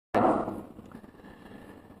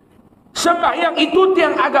Sembahyang itu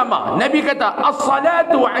tiang agama. Nabi kata,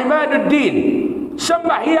 as-salatu imaduddin.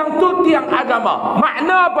 Sembahyang itu tiang agama.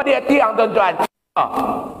 Makna apa dia tiang, tuan-tuan?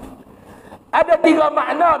 Ada 3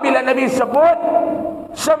 makna bila Nabi sebut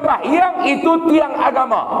sembahyang itu tiang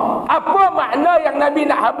agama. Apa makna yang Nabi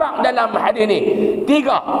nak habaq dalam hadis ni?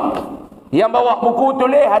 3. Yang bawa buku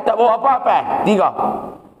tulis atau bawa apa-apa?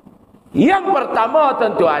 3. Yang pertama,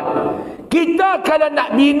 tuan-tuan, kita kalau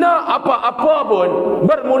nak bina apa-apa pun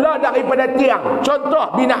bermula daripada tiang.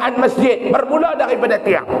 Contoh binaan masjid bermula daripada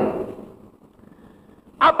tiang.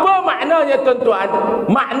 Apa maknanya, tuan-tuan?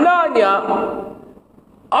 Maknanya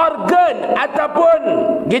organ ataupun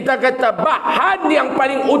kita kata bahan yang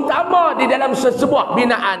paling utama di dalam sesebuah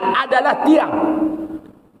binaan adalah tiang.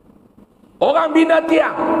 Orang bina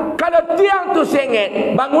tiang. Kalau tiang tu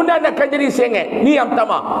sengit, bangunan akan jadi sengit. Ni yang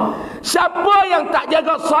pertama. Siapa yang tak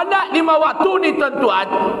jaga salat 5 waktu ni, tuan-tuan,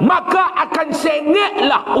 maka akan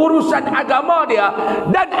sengitlah urusan agama dia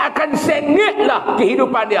dan akan sengitlah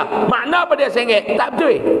kehidupan dia. Makna apa dia sengit? Tak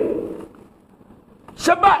betul.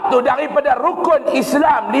 Sebab tu daripada rukun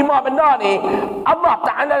Islam 5 benda ni, Allah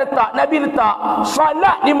Ta'ala letak, Nabi letak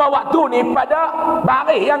salat 5 waktu ni pada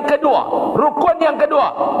baris yang kedua, rukun yang kedua.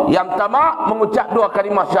 Yang pertama, mengucap 2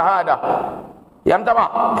 kalimah syahadah. Yang pertama,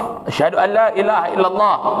 asyhadu an la ilaha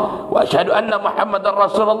illallah wa asyhadu anna Muhammadar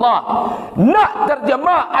Rasulullah. Nak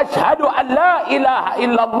terjemah asyhadu an la ilaha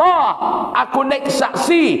illallah, aku naik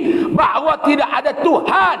saksi bahawa tidak ada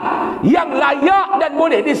Tuhan yang layak dan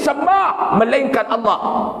boleh disembah melainkan Allah.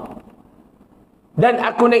 Dan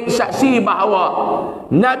aku naik saksi bahawa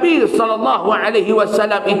Nabi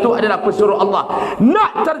SAW itu adalah pesuruh Allah.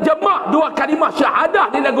 Nak terjemah 2 kalimah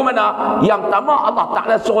syahadah di lagu mana? Yang pertama, Allah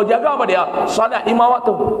Ta'ala suruh jaga apa dia? Salat 5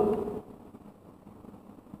 waktu.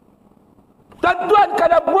 Tuan-tuan,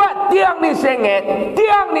 kalau buat tiang ni sengit,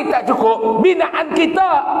 tiang ni tak cukup, binaan kita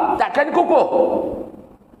takkan kukuh.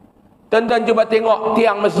 Tuan-tuan cuba tengok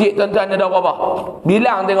tiang masjid, tuan-tuan, ada berapa?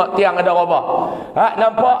 Bilang tengok tiang ada berapa. Hak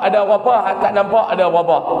nampak ada berapa, hak tak nampak ada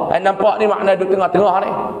berapa. Hak nampak ni makna duduk tengah-tengah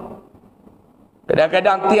ni.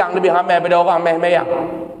 Kadang-kadang tiang lebih ramai daripada orang sembahyang.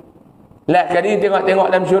 Last kali tengok-tengok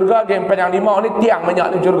dalam syurga, Geng Padang Limau ni tiang banyak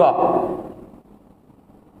dalam syurga.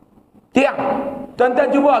 Tiang.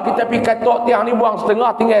 Tuan-tuan cuba kita pergi katok tiang ni buang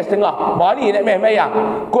setengah, tinggal setengah. Berani nak sembahyang.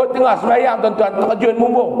 Kot tengah sembahyang, tuan-tuan, terjun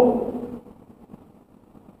bumbung.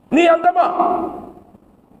 Ni yang pertama.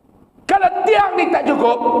 Kalau tiang ni tak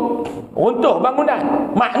cukup runtuh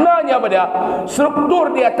bangunan, maknanya apa dia?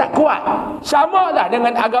 Struktur dia tak kuat. Sama lah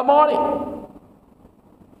dengan agama ni.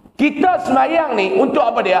 Kita sembahyang ni untuk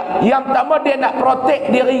apa dia? Yang pertama, dia nak protect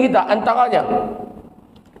diri kita antaranya.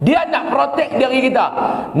 Dia nak protect diri kita.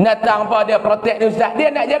 Natang apa dia protect ni, Ustaz?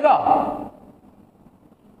 Dia nak jaga.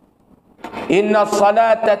 Inna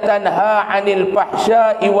salata tanha 'anil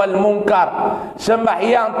fahsya'i wal munkar.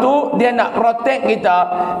 Sembahyang tu dia nak protect kita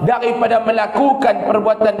daripada melakukan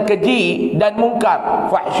perbuatan keji dan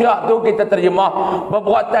mungkar. Fahsya' tu kita terjemah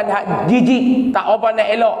perbuatan hak jijik, tak apa nak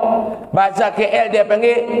elok. Bahasa KL dia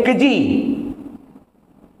panggil keji.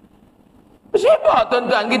 Siapa,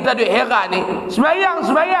 tuan-tuan, kita duk heran ni. Sembahyang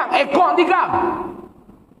Ekoq Tikam.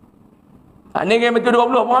 Ni game betul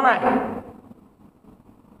 20 Muhammad.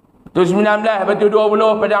 Tu 19, betul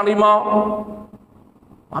 20 Padang Limau.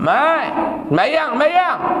 Ramai. Sembahyang.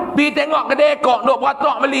 Pergi tengok kedai Ekoq, duk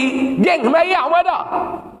beratok beli. Geng sembahyang pun ada.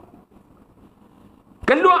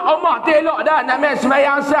 Keluar rumah tu elok dah, nak main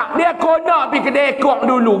sembahyang sak. Dia kena pergi kedai Ekoq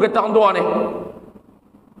dulu, kata orang tua ni.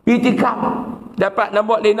 Pergi Tikam. Dapat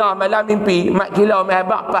nombor lena malam mimpi, mak kilau main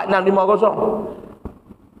habak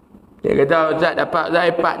 4650. Dia kata, Ustaz dapat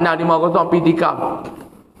saya 4650 pergi Tikam.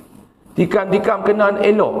 Tikam kena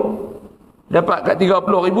elok. Dapat kat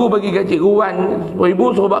 30,000 bagi kat cikgu Wan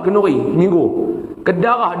 10,000 suruh buat kenduri seminggu.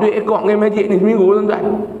 Kedarah duit Ekoq dengan masjid ni seminggu, tuan-tuan.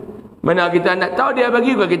 Mana kita nak tahu dia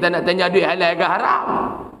bagi ke, kita nak tanya duit halal ke haram.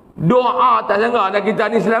 Doa tak sangka dah kita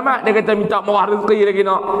ni selamat. Dia kata minta murah rezeki lagi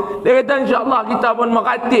nak. Dia kata insya-Allah kita pun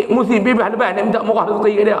meratik musim bebas lepas nak minta murah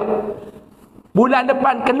rezeki ke dia. Bulan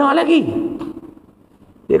depan kena lagi.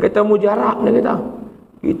 Dia kata mujarab, dia kata.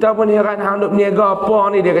 Kita pun heran hang duk berniaga apa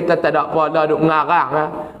ni. Dia kata tak ada apa dah, duk mengarang lah.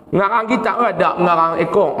 Mengarang kita ke ada mengarang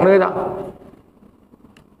Ekoq, dia kata.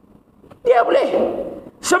 Dia boleh.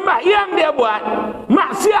 Sembahyang dia buat,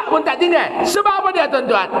 maksiat pun tak tinggal. Sebab apa dia,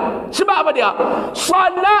 tuan-tuan? Sebab apa dia?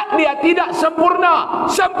 Salat dia tidak sempurna.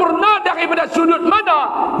 Sempurna daripada sudut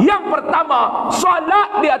mana? Yang pertama,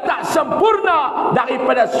 salat dia tak sempurna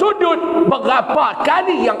daripada sudut berapa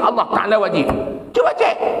kali yang Allah Ta'ala wajib. Cuba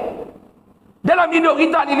cek. Dalam hidup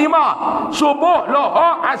kita ni 5. Subuh,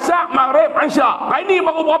 lohar, asar, maghrib, isyak. Hari ni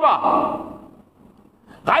baru berapa?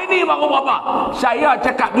 Hari ni baru berapa? Saya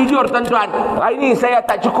cakap jujur tuan-tuan, hari ni saya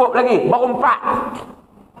tak cukup lagi, baru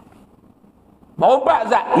 4. Baru 4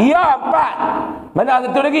 Ustaz? Ya 4. Mana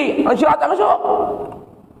satu lagi? Insya-Allah tak masuk.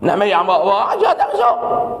 Nak mayang bawa, insya-Allah tak masuk.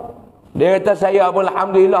 Dia kata saya pun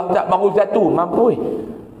alhamdulillah Ustaz baru 1, mampu.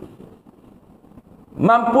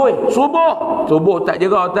 Mampu. Subuh tak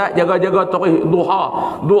jaga Ustaz, jaga-jaga terus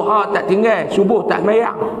duha tak tinggal, subuh tak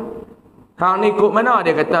mayang. Hang ni ikut mana?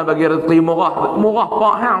 Dia kata bagi rezeki murah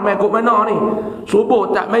pak hang mai ikut mana ni? Subuh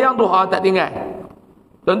tak mayang, duha tak tinggal.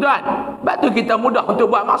 Tuan-tuan, sebab tu kita mudah untuk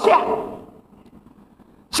buat maksiat.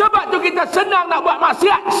 Sebab tu kita senang nak buat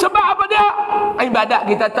maksiat. Sebab apa dia? Ibadat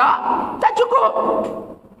kita tak cukup.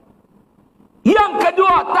 Yang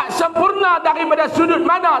kedua, tak sempurna daripada sudut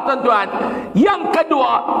mana tuan-tuan? Yang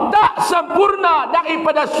kedua, tak sempurna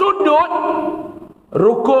daripada sudut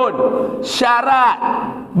rukun, syarat,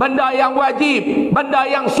 benda yang wajib, benda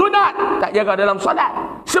yang sunat tak jaga dalam solat.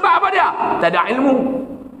 Sebab apa dia? Tak ada ilmu.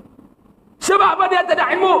 Sebab apa dia tak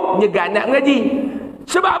ada ilmu? Nyegan nak mengaji.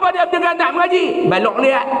 Sebab apa dia nyegan nak mengaji? Balok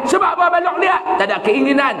lihat. Sebab apa balok lihat? Tak ada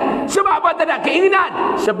keinginan. Sebab apa tak ada keinginan?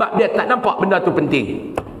 Sebab dia tak nampak benda tu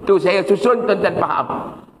penting. Tu saya susun tuan-tuan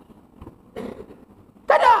faham.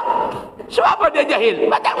 Tak ada. Sebab apa dia jahil?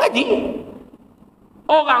 Sebab tak mengaji.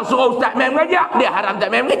 Orang suruh ustaz main mengajar, dia haram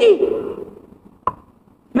tak main mengaji.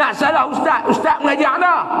 Nak salah ustaz mengajar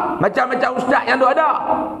dah. Macam-macam ustaz yang tu ada.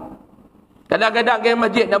 Kadang-kadang ke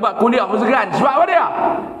masjid nak buat kuliah bersegan. Sebab apa dia?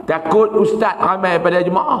 Takut ustaz ramai pada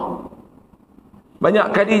jemaah.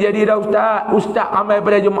 Banyak kali jadi dah ustaz ramai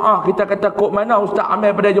pada jemaah. Kita kata kok mana ustaz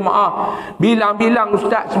ramai pada jemaah? Bilang-bilang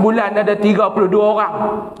ustaz sebulan ada 32 orang.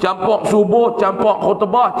 Campur subuh, campur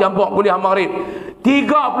khutbah, campur kuliah maghrib.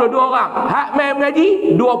 32 orang. Hak main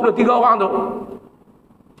mengaji 23 orang tu.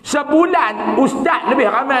 Sebulan ustaz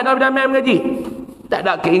lebih ramai daripada main mengaji. Tak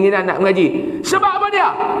ada keinginan nak mengaji. Sebab apa dia?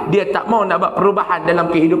 Dia tak mau nak buat perubahan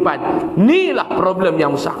dalam kehidupan. Inilah problem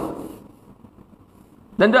yang besar.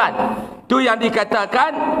 Tuan-tuan, tu yang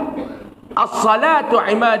dikatakan as-salatu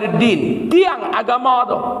imaduddin, tiang agama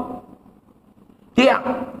tu. Tiang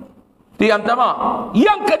pertama.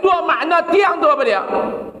 Yang kedua makna tiang tu apa dia?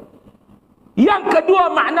 Yang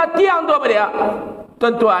kedua makna tiang tu apa dia?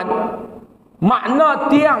 Tuan-tuan, makna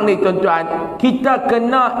tiang ni tuan-tuan, kita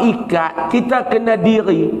kena ikat, kita kena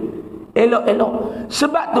diri elok-elok.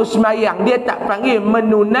 Sebab tu sembahyang dia tak panggil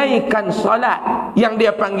menunaikan solat, yang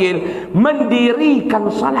dia panggil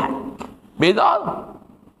mendirikan solat. Beza.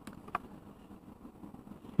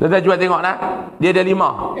 Tuan-tuan cuba tengoklah. Dia ada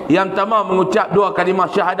 5. Yang pertama mengucap 2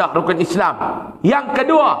 kalimah syahadah rukun Islam. Yang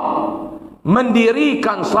kedua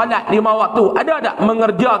mendirikan solat 5 waktu. Ada tak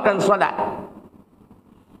mengerjakan solat?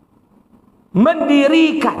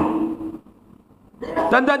 Mendirikan.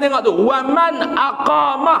 Tuan-tuan tengok tu, wa man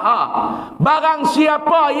aqamaha, barang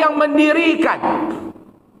siapa yang mendirikan.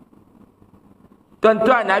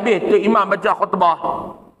 Tuan-tuan, habis tu imam baca khutbah.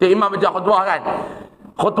 Tu imam baca khutbah kan.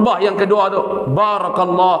 Khutbah yang kedua tu,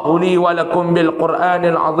 barakallahu li wa lakum bil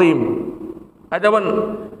Qur'anil azim. Ataupun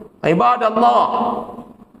ibadallah,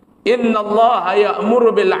 innallaha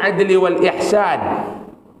ya'muru bil adli wal ihsan.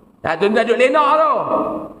 Nah, tuan-tuan duduk lena tu.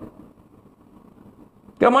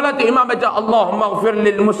 Kemudian tu imam baca Allahumma ighfir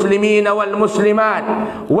lil muslimina wal muslimat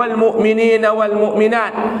wal mu'minina wal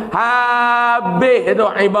mu'minat. Habis tu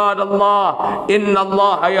ibadallah,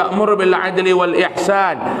 innallaha ya'muru bil adli wal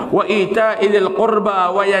ihsan wa ita'i dzil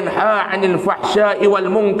qurba wa yanha 'anil fahsya'i wal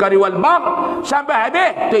munkari wal bagh. Sampai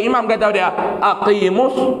habis tu imam kata dia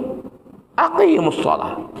aqimus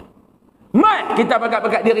shalah. Mai kita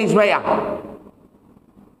pakat-pakat diri sembahyang.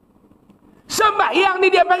 Sembahyang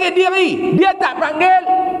ni dia panggil diri, dia tak panggil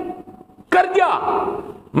kerja.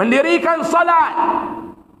 Mendirikan salat,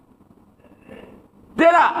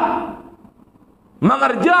 tidak.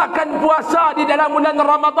 Mengerjakan puasa di dalam bulan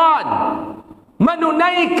Ramadan,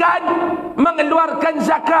 menunaikan, mengeluarkan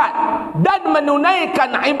zakat, dan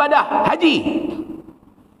menunaikan ibadah haji.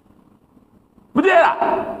 Betul tak?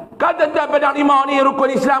 Kalau tuan-tuan pada 5 ni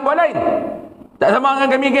rukun Islam kau lain, tak sama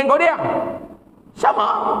dengan kami geng kau dia. Sama.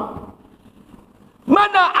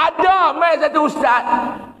 Mana ada mai satu ustaz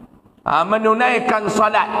menunaikan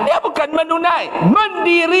salat. Dia bukan menunai,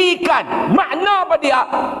 mendirikan. Makna apa dia?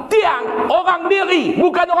 Tiang, orang diri,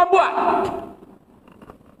 bukan orang buat.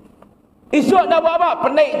 Esok nak buat apa?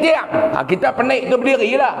 Penaik tiang. Kita penaik tu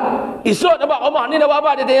berdiri lah. Esok nak buat rumah ni nak buat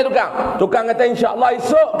apa? Dia tanya tukang. Tukang kata insyaAllah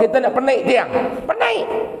esok kita nak penaik tiang. Penaik.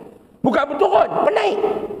 Bukan berturun, penaik.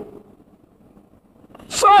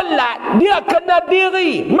 Solat dia kena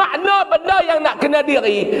diri. Makna benda yang nak kena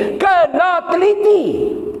diri, kena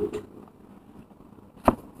teliti.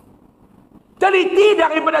 Teliti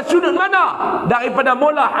daripada sudut mana? Daripada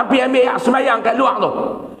mula hampir ambil yang sembahyang kat luar tu.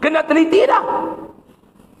 Kena teliti dah.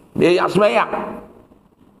 Ambil yang sembahyang.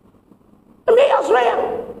 Ambil yang sembahyang.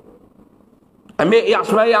 Ambil yang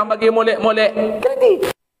sembahyang bagi molek-molek.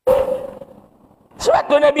 Teliti.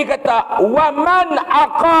 Sebab tu Nabi kata, wa man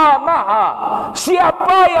aqamaha,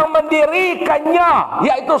 siapa yang mendirikannya,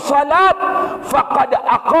 iaitu salat, faqad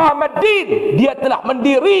aqamad din, dia telah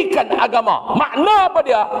mendirikan agama. Makna apa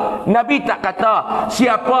dia? Nabi tak kata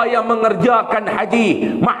siapa yang mengerjakan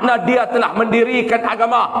haji, makna dia telah mendirikan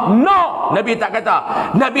agama. No, Nabi tak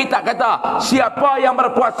kata. Nabi tak kata siapa yang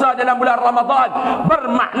berpuasa dalam bulan Ramadan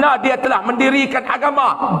bermakna dia telah mendirikan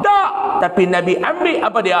agama. Tak. Tapi Nabi ambil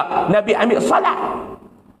apa dia? Nabi ambil salat.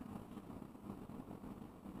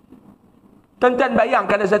 Tuan-tuan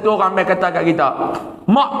bayangkan ada satu orang mai kata kat kita,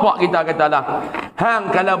 mak pak kita katalah,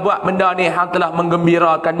 hang kalau buat benda ni hang telah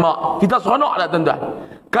menggembirakan mak. Kita seronok tak tuan-tuan?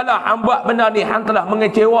 Kalau hang buat benda ni hang telah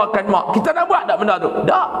mengecewakan mak. Kita nak buat tak benda tu?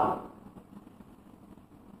 Tak.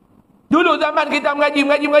 Dulu zaman kita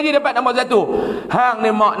mengaji dapat nombor 1. Hang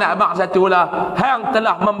ni mak nak abang 1 lah. Hang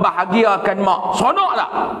telah membahagiakan mak. Seronok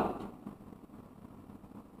tak?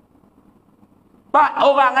 4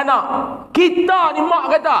 orang anak. Kita ni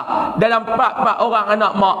mak kata, dalam 4 orang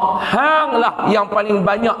anak mak, hang lah yang paling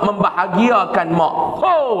banyak membahagiakan mak.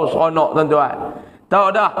 Oh, seronok tuan-tuan.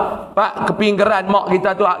 Tahu dah, Pak kepinggiran mak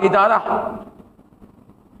kita tu hak kita lah.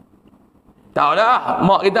 Tahu dah,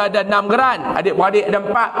 mak kita ada 6 geran, adik-beradik ada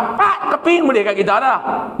 4 keping boleh kat kita dah.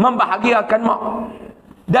 Membahagiakan mak.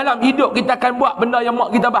 Dalam hidup kita akan buat benda yang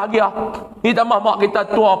mak kita bahagia. Kita mak kita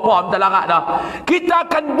tua apa minta larat dah. Kita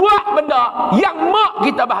akan buat benda yang mak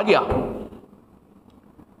kita bahagia.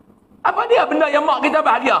 Apa dia benda yang mak kita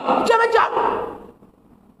bahagia? Macam-macam.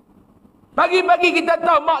 Pagi-pagi kita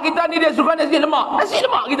tahu mak kita ni dia suka nasi lemak. Nasi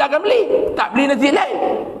lemak kita akan beli. Tak beli nasi lain.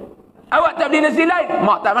 Awak tak beli nasi lain,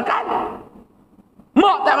 mak tak makan.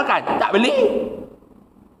 Mak tak makan, tak beli.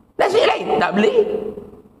 Nasi lain, tak beli.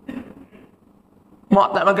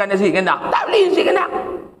 Mak tak makan nasi kandang, tak beli nasi kandang.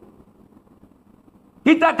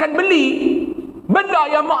 Kita akan beli benda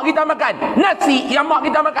yang mak kita makan, nasi yang mak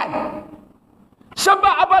kita makan.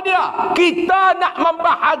 Sebab apa dia? Kita nak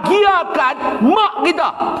membahagiakan mak kita.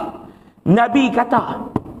 Nabi kata,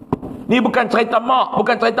 ni bukan cerita mak,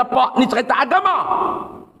 bukan cerita pak, ni cerita agama.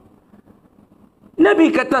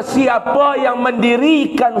 Nabi kata siapa yang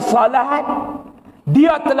mendirikan salat,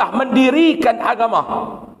 dia telah mendirikan agama.